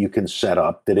that you can set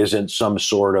up that isn't some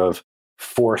sort of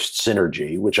forced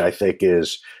synergy, which I think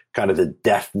is kind of the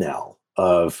death knell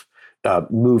of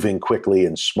moving quickly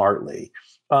and smartly.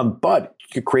 But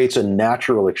it creates a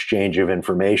natural exchange of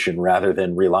information rather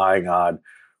than relying on,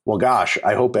 well, gosh,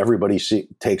 I hope everybody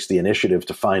takes the initiative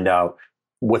to find out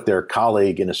what their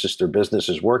colleague in a sister business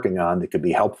is working on that could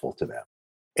be helpful to them.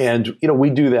 And,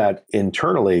 we do that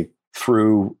internally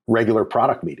through regular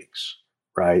product meetings,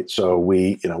 right? So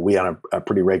we on a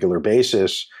pretty regular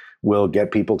basis will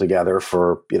get people together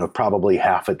for, probably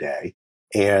half a day.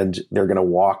 And they're going to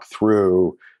walk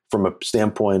through from a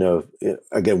standpoint of,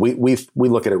 again, we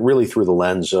look at it really through the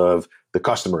lens of the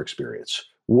customer experience.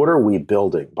 What are we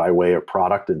building by way of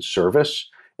product and service,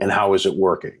 and how is it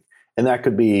working? And that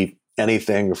could be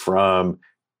anything from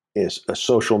a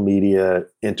social media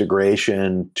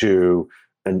integration to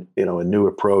a new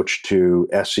approach to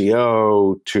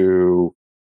SEO, to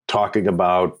talking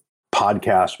about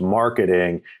podcast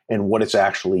marketing and what it's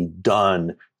actually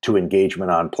done to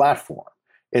engagement on platform.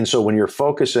 And so when you're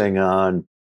focusing on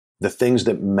the things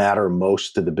that matter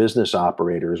most to the business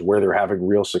operators, where they're having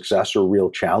real success or real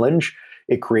challenge,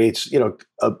 it creates,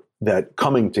 that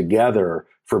coming together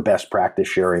for best practice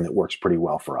sharing that works pretty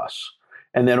well for us.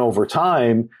 And then over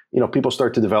time, people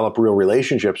start to develop real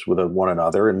relationships with one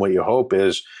another. And what you hope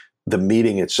is the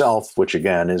meeting itself, which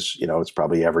again is, it's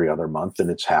probably every other month and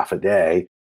it's half a day,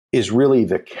 is really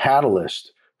the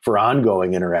catalyst for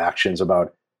ongoing interactions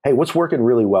about, hey, what's working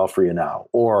really well for you now?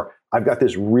 Or I've got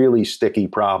this really sticky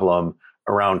problem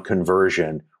around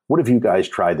conversion. What have you guys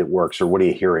tried that works, or what are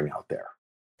you hearing out there?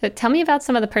 So tell me about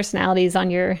some of the personalities on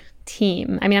your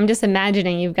team. I mean, I'm just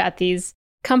imagining you've got these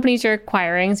companies you're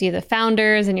acquiring, so you're the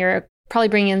founders and you're probably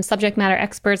bringing in subject matter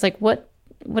experts. Like what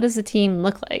does the team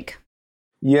look like?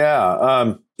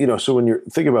 Yeah. So when you're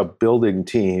thinking about building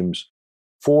teams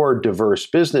for diverse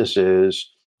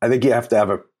businesses, I think you have to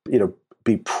have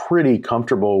be pretty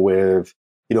comfortable with,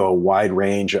 a wide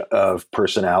range of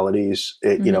personalities,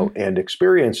 and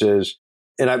experiences.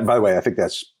 And by the way, I think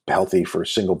that's healthy for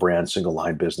single brand, single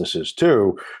line businesses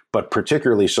too, but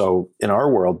particularly so in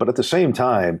our world. But at the same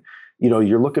time,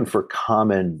 you're looking for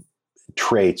common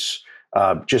traits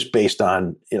just based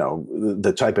on,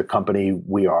 the type of company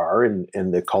we are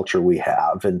and the culture we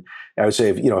have. And I would say,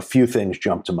 a few things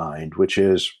jump to mind, which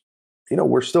is,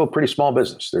 we're still a pretty small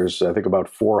business. There's, I think, about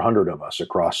 400 of us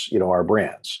across, our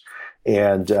brands.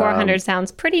 And 400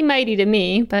 sounds pretty mighty to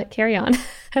me, but carry on.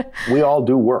 we all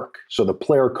do work. So the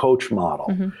player coach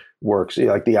model works.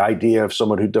 Like the idea of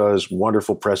someone who does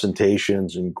wonderful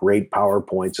presentations and great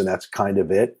PowerPoints, and that's kind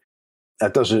of it.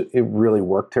 That doesn't really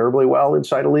work terribly well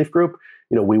inside a Leaf Group.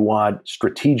 We want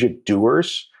strategic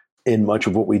doers in much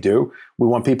of what we do. We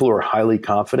want people who are highly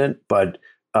confident, but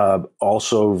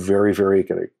also very, very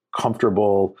kind of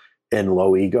comfortable and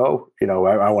low ego.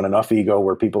 I want enough ego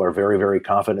where people are very, very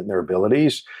confident in their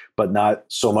abilities, but not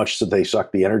so much that they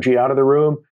suck the energy out of the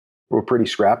room. We're pretty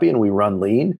scrappy and we run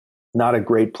lean. Not a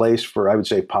great place for, I would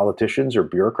say, politicians or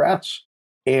bureaucrats.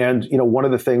 And, one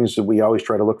of the things that we always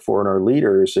try to look for in our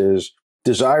leaders is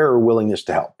desire or willingness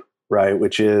to help, right?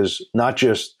 Which is not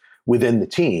just within the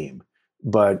team,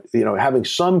 but, having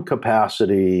some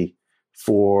capacity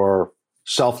for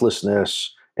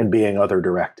selflessness and being other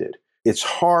directed. It's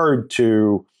hard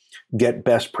to get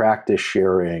best practice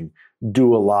sharing,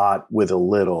 do a lot with a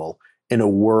little in a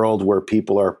world where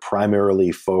people are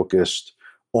primarily focused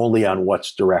only on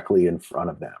what's directly in front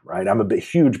of them, right? I'm a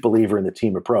huge believer in the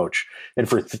team approach. And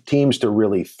for teams to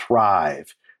really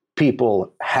thrive,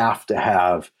 people have to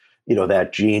have,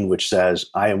 that gene which says,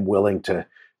 I am willing to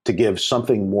give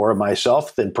something more of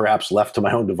myself than perhaps left to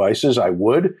my own devices I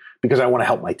would, because I want to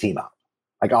help my team out.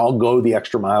 Like I'll go the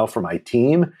extra mile for my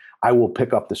team. I will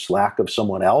pick up the slack of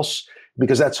someone else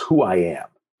because that's who I am.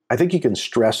 I think you can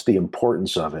stress the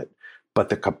importance of it, but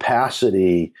the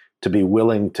capacity to be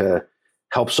willing to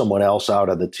help someone else out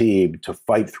of the team, to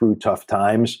fight through tough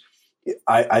times,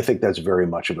 I think that's very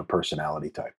much of a personality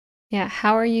type. Yeah.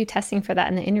 How are you testing for that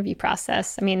in the interview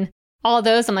process? I mean, all of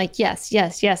those, I'm like, yes,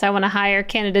 yes, yes, I want to hire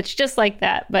candidates just like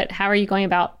that. But how are you going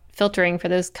about filtering for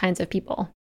those kinds of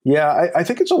people? Yeah, I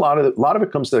think it's a lot of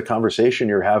it comes to the conversation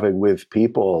you're having with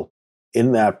people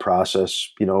in that process,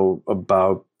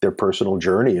 about their personal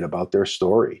journey and about their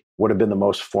story. What have been the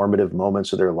most formative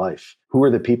moments of their life? Who are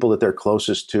the people that they're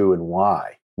closest to and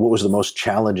why? What was the most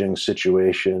challenging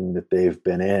situation that they've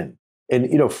been in?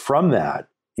 And, from that,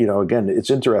 again, it's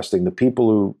interesting. The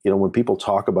people who, when people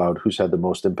talk about who's had the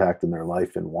most impact in their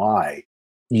life and why,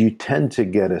 you tend to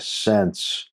get a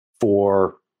sense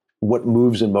for what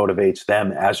moves and motivates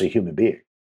them as a human being.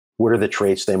 What are the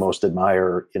traits they most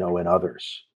admire, in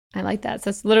others? I like that. So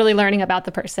it's literally learning about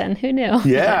the person. Who knew?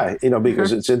 Yeah,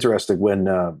 because it's interesting when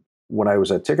I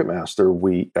was at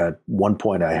Ticketmaster, at one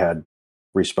point I had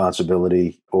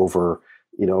responsibility over,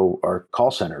 our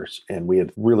call centers, and we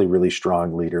had really, really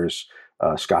strong leaders,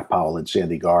 Scott Powell and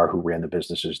Sandy Garr, who ran the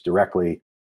businesses directly.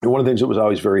 And one of the things that was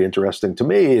always very interesting to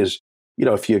me is,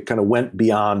 if you kind of went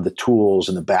beyond the tools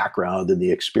and the background and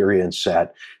the experience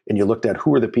set, and you looked at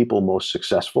who are the people most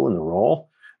successful in the role,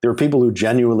 there are people who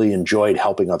genuinely enjoyed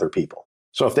helping other people.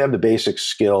 So if they have the basic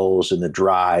skills and the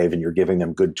drive and you're giving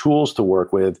them good tools to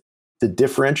work with, the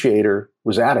differentiator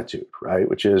was attitude, right?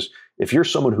 Which is if you're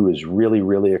someone who is really,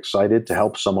 really excited to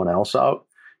help someone else out,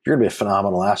 you're going to be a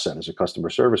phenomenal asset as a customer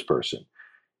service person.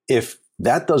 If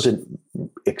that doesn't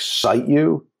excite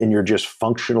you and you're just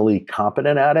functionally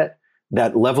competent at it,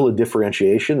 that level of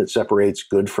differentiation that separates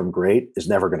good from great is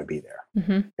never going to be there.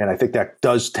 Mm-hmm. And I think that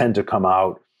does tend to come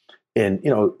out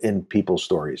in people's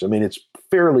stories. I mean, it's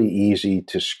fairly easy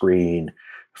to screen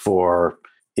for,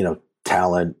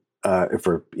 talent,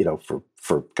 for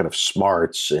kind of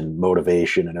smarts and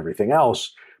motivation and everything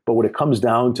else. But when it comes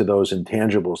down to those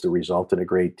intangibles that result in a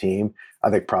great team, I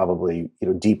think probably,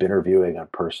 deep interviewing on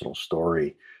personal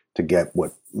story to get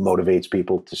what motivates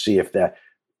people, to see if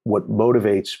what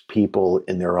motivates people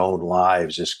in their own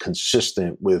lives is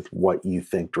consistent with what you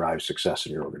think drives success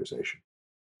in your organization.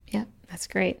 Yeah, that's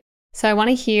great. So I want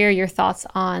to hear your thoughts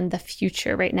on the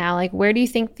future right now. Like, where do you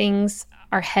think things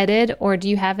are headed? Or do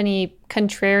you have any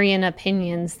contrarian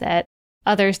opinions that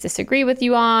others disagree with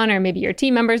you on, or maybe your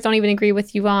team members don't even agree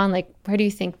with you on? Like, where do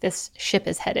you think this ship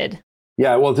is headed?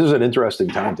 Yeah, well, this is an interesting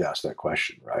time to ask that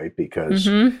question, right? Because,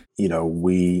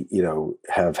 we,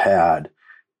 have had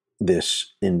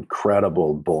this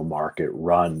incredible bull market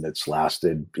run that's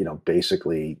lasted,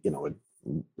 basically,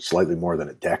 slightly more than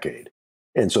a decade.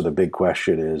 And so the big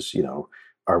question is,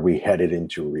 are we headed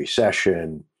into a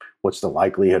recession? What's the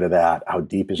likelihood of that? How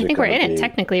deep is it? I think we're in it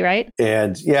technically, right?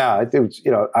 And yeah, I think,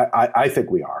 I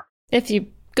think we are. If you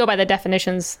go by the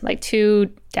definitions, like 2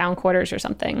 down quarters or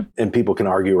something. And people can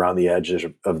argue around the edges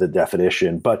of the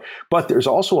definition, but there's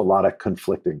also a lot of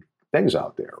conflicting things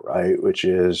out there, right? Which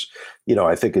is,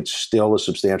 I think it's still a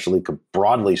substantially,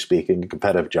 broadly speaking,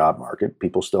 competitive job market.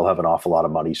 People still have an awful lot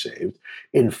of money saved.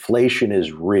 Inflation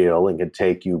is real and can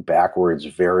take you backwards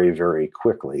very, very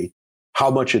quickly. How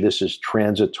much of this is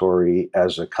transitory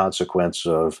as a consequence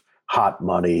of hot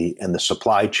money and the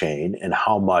supply chain, and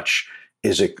how much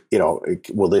is it,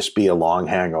 will this be a long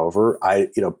hangover?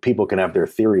 People can have their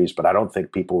theories, but I don't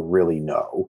think people really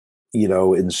know.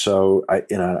 And so I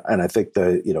think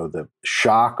the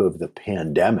shock of the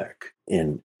pandemic,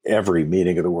 in every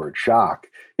meaning of the word shock,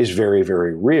 is very,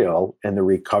 very real, and the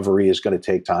recovery is going to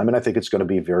take time, and I think it's going to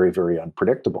be very, very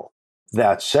unpredictable.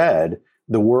 That said,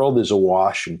 the world is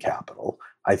awash in capital.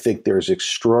 I think there's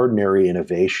extraordinary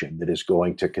innovation that is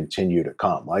going to continue to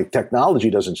come. Like, technology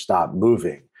doesn't stop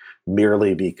moving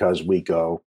merely because we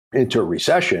go into a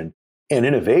recession, and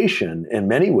innovation in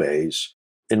many ways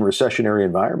in recessionary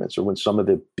environments or when some of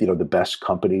the best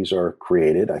companies are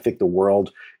created. I think the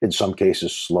world in some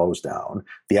cases slows down.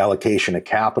 The allocation of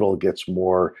capital gets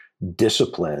more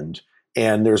disciplined,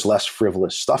 and there's less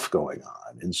frivolous stuff going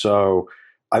on. And so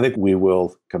I think we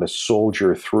will kind of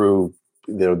soldier through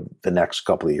the next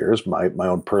couple of years. My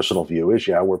own personal view is,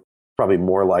 we're probably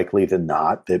more likely than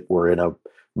not that we're in a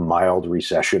mild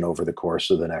recession over the course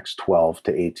of the next 12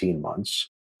 to 18 months.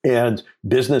 And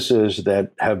businesses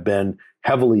that have been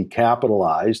heavily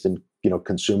capitalized and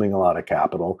consuming a lot of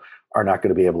capital are not going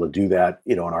to be able to do that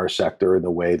in our sector in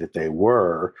the way that they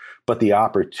were. But the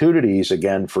opportunities,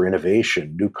 again, for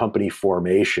innovation, new company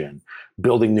formation,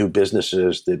 building new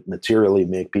businesses that materially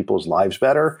make people's lives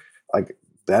better, like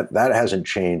that hasn't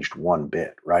changed one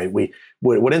bit, right?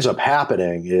 What ends up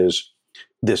happening is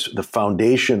the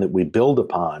foundation that we build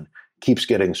upon keeps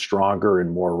getting stronger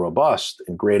and more robust,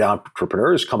 and great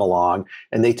entrepreneurs come along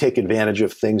and they take advantage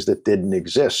of things that didn't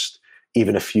exist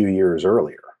even a few years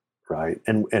earlier, right?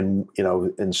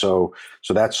 And so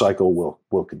that cycle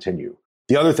will continue.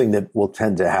 The other thing that will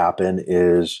tend to happen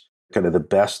is kind of the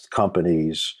best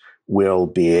companies will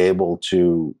be able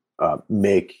to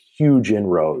make huge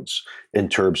inroads in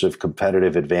terms of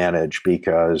competitive advantage,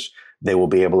 because they will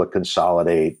be able to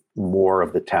consolidate more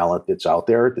of the talent that's out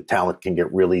there. The talent can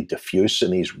get really diffuse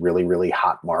in these really, really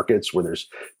hot markets where there's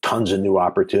tons of new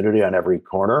opportunity on every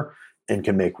corner, and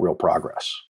can make real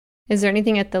progress. Is there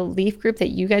anything at the Leaf Group that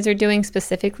you guys are doing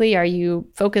specifically? Are you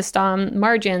focused on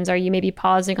margins? Are you maybe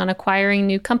pausing on acquiring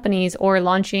new companies or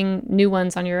launching new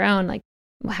ones on your own? Like,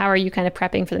 how are you kind of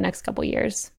prepping for the next couple of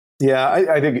years? Yeah,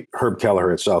 I think Herb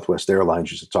Kelleher at Southwest Airlines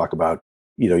used to talk about,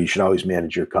 you should always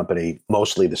manage your company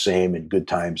mostly the same in good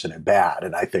times and in bad.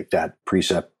 And I think that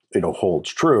precept,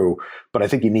 holds true. But I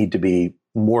think you need to be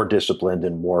more disciplined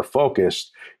and more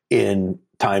focused in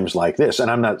times like this.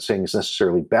 And I'm not saying it's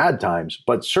necessarily bad times,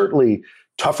 but certainly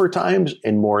tougher times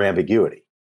and more ambiguity.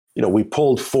 We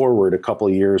pulled forward a couple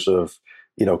of years of,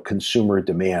 consumer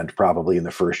demand probably in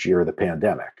the first year of the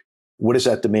pandemic. What does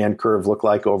that demand curve look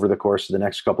like over the course of the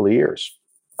next couple of years?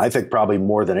 I think probably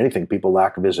more than anything, people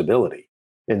lack visibility.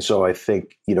 And so I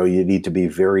think, you need to be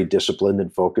very disciplined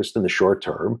and focused in the short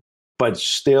term, but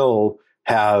still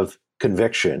have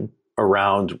conviction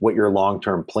around what your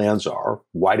long-term plans are.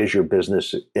 Why does your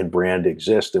business and brand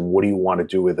exist? And what do you want to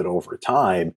do with it over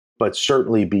time? But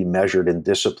certainly be measured and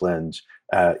disciplined,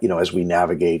 as we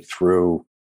navigate through,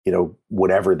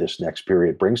 whatever this next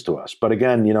period brings to us. But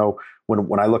again,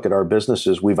 when I look at our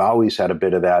businesses, we've always had a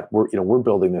bit of that. We're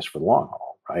building this for the long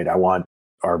haul, right? I want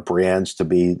our brands to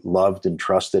be loved and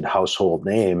trusted household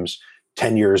names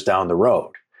 10 years down the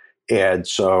road. And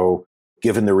so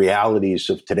given the realities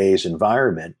of today's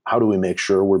environment, how do we make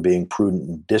sure we're being prudent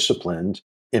and disciplined,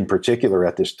 in particular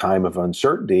at this time of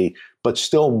uncertainty, but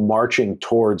still marching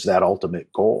towards that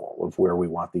ultimate goal of where we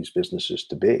want these businesses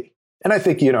to be? And I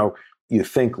think, you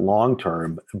think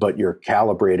long-term, but you're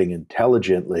calibrating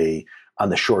intelligently on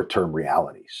the short-term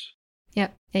realities.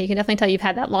 Yep. Yeah, you can definitely tell you've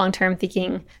had that long-term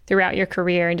thinking throughout your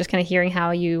career, and just kind of hearing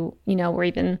how you were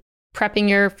even prepping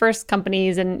your first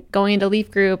companies and going into Leaf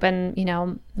Group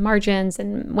and, margins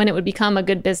and when it would become a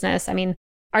good business. I mean,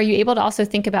 are you able to also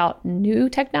think about new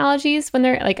technologies when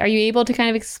they're like, are you able to kind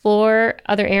of explore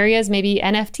other areas, maybe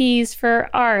NFTs for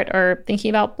art, or thinking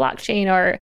about blockchain,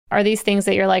 or are these things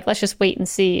that you're like, let's just wait and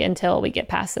see until we get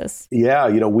past this? Yeah.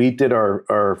 We did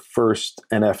our first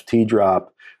NFT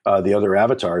drop, the other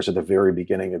avatars, at the very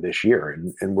beginning of this year.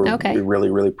 And we're really,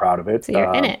 really proud of it. So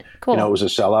you're in it. Cool. It was a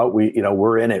sellout.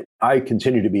 We're in it. I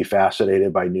continue to be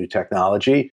fascinated by new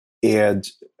technology. And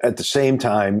at the same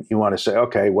time, you want to say,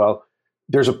 okay, well,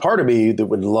 there's a part of me that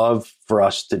would love for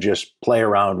us to just play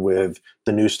around with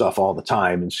the new stuff all the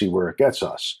time and see where it gets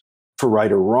us. For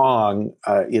right or wrong,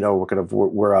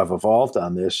 where I've evolved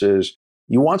on this is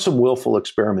you want some willful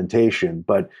experimentation,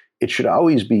 but it should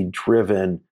always be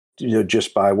driven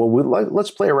just by,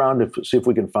 let's play around and see if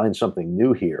we can find something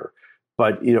new here.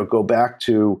 But, go back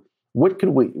to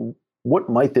what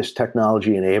might this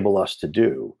technology enable us to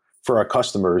do for our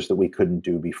customers that we couldn't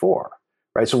do before?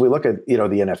 right? So we look at, the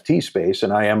NFT space,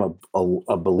 and I am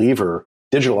a believer,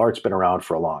 digital art's been around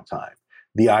for a long time.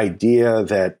 The idea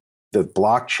that the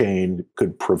blockchain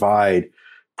could provide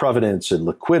provenance and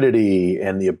liquidity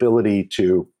and the ability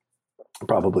to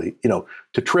probably,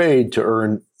 to trade, to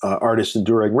earn artists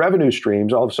enduring revenue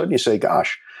streams, all of a sudden you say,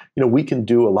 gosh, we can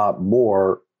do a lot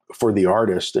more for the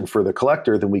artist and for the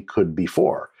collector than we could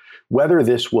before. Whether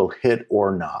this will hit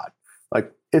or not,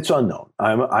 it's unknown.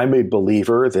 I'm a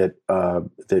believer that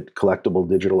that collectible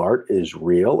digital art is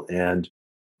real, and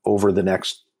over the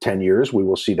next 10 years, we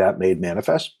will see that made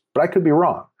manifest. But I could be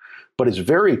wrong. But it's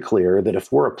very clear that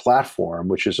if we're a platform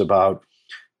which is about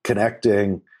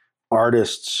connecting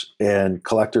artists and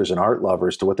collectors and art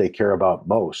lovers to what they care about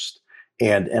most,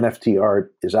 and NFT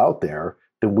art is out there,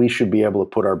 then we should be able to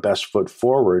put our best foot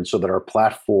forward so that our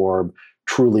platform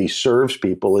truly serves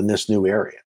people in this new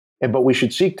area. But we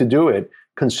should seek to do it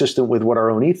consistent with what our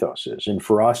own ethos is. And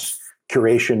for us,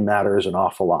 curation matters an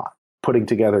awful lot. Putting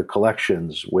together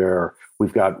collections where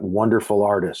we've got wonderful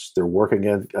artists, they're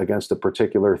working against a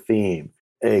particular theme.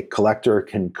 A collector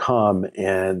can come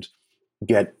and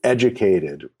get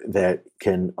educated, that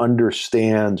can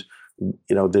understand,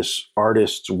 this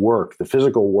artist's work, the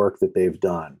physical work that they've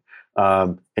done,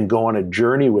 and go on a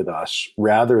journey with us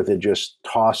rather than just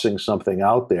tossing something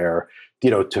out there,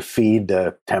 to feed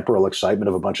the temporal excitement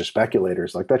of a bunch of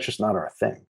speculators. That's just not our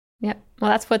thing. Yep.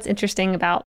 Well, that's what's interesting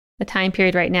about the time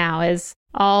period right now is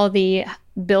all the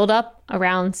buildup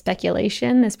around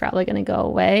speculation is probably going to go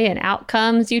away, and out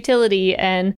comes utility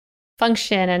and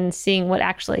function and seeing what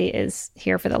actually is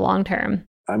here for the long term.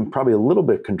 I'm probably a little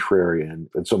bit contrarian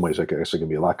in some ways. I guess I can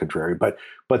be a lot contrary, but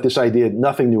this idea,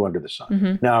 nothing new under the sun.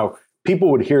 Mm-hmm. Now,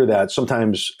 people would hear that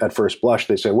sometimes at first blush,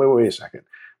 they say, wait a second.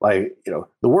 The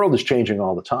world is changing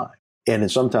all the time, and in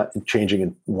sometimes changing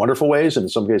in wonderful ways, and in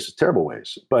some cases terrible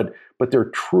ways. But there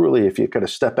truly, if you kind of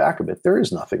step back a bit, there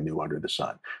is nothing new under the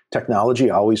sun.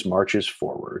 Technology always marches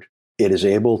forward. It is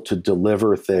able to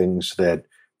deliver things that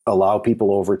allow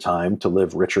people over time to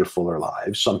live richer, fuller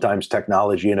lives. Sometimes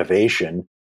technology innovation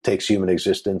takes human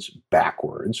existence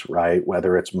backwards, right?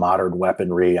 Whether it's modern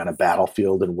weaponry on a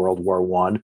battlefield in World War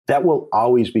I, that will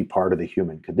always be part of the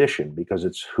human condition because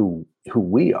it's who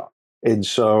we are. And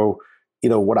so,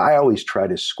 what I always try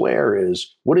to square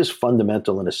is what is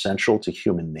fundamental and essential to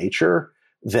human nature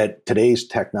that today's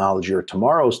technology or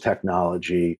tomorrow's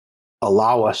technology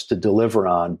allow us to deliver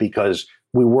on because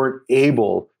we weren't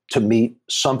able to meet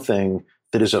something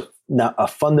that is a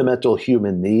fundamental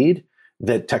human need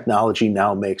that technology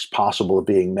now makes possible of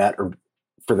being met, or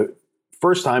for the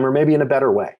first time, or maybe in a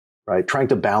better way, right? Trying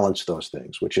to balance those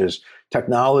things, which is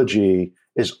technology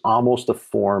is almost a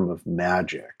form of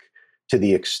magic to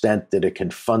the extent that it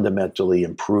can fundamentally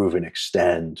improve and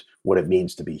extend what it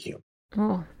means to be human.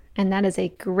 Oh, and that is a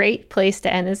great place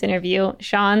to end this interview.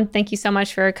 Sean, thank you so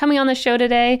much for coming on the show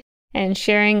today and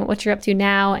sharing what you're up to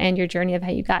now and your journey of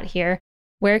how you got here.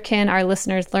 Where can our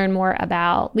listeners learn more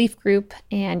about Leaf Group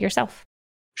and yourself?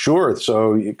 Sure.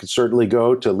 So you can certainly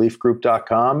go to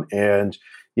leafgroup.com and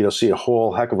see a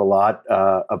whole heck of a lot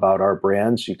about our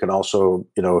brands. You can also,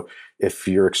 if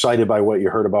you're excited by what you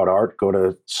heard about art, go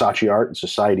to Saatchi Art and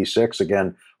Society 6.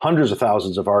 Again, hundreds of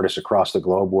thousands of artists across the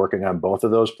globe working on both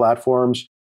of those platforms.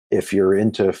 If you're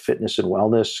into fitness and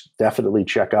wellness, definitely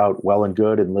check out Well and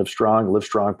Good and Livestrong.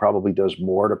 Livestrong probably does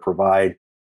more to provide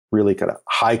really kind of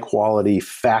high quality,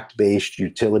 fact-based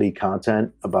utility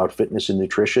content about fitness and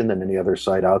nutrition than any other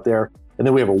site out there. And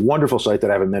then we have a wonderful site that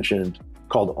I haven't mentioned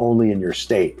called Only in Your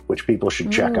State, which people should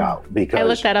check out. Because I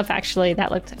looked that up, actually.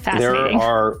 That looked fascinating. There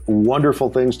are wonderful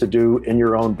things to do in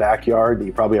your own backyard that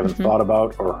you probably haven't thought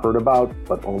about or heard about,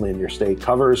 but Only in Your State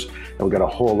covers. And we've got a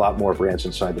whole lot more brands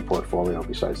inside the portfolio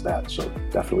besides that. So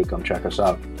definitely come check us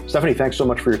out. Stephanie, thanks so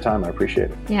much for your time. I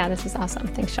appreciate it. Yeah, this is awesome.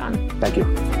 Thanks, Sean. Thank you.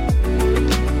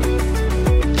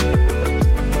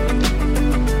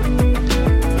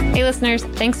 Hey listeners,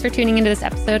 thanks for tuning into this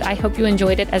episode. I hope you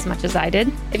enjoyed it as much as I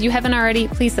did. If you haven't already,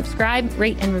 please subscribe,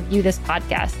 rate, and review this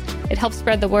podcast. It helps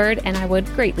spread the word, and I would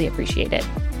greatly appreciate it.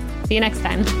 See you next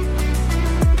time.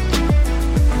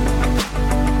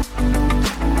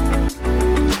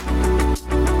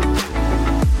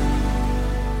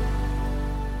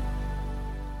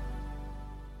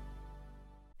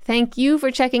 Thank you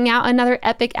for checking out another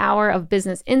epic hour of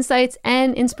business insights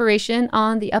and inspiration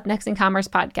on the Up Next in Commerce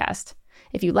podcast.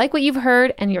 If you like what you've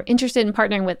heard and you're interested in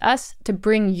partnering with us to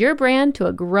bring your brand to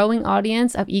a growing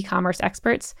audience of e-commerce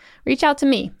experts, reach out to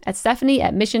me at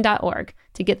stephanie@mission.org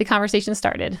to get the conversation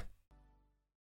started.